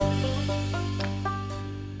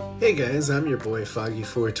Hey guys, I'm your boy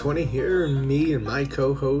Foggy420 here, and me and my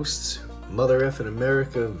co-hosts, Mother Effin'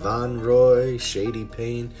 America, Von Roy, Shady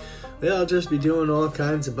Payne, we'll just be doing all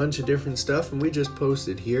kinds of bunch of different stuff, and we just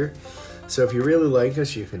posted here. So if you really like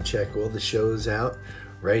us, you can check all the shows out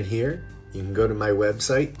right here. You can go to my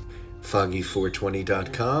website,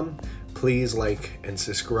 foggy420.com. Please like and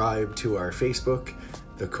subscribe to our Facebook,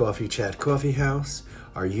 The Coffee Chat Coffee House,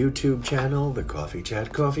 our YouTube channel, The Coffee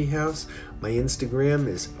Chat Coffee House. My Instagram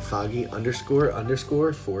is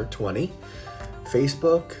foggy__420.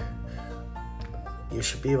 Facebook, you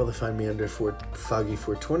should be able to find me under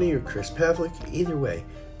Foggy420 or Chris Pavlik. Either way,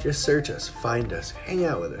 just search us, find us, hang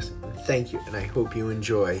out with us. And thank you, and I hope you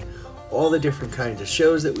enjoy all the different kinds of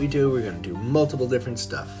shows that we do. We're going to do multiple different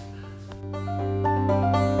stuff.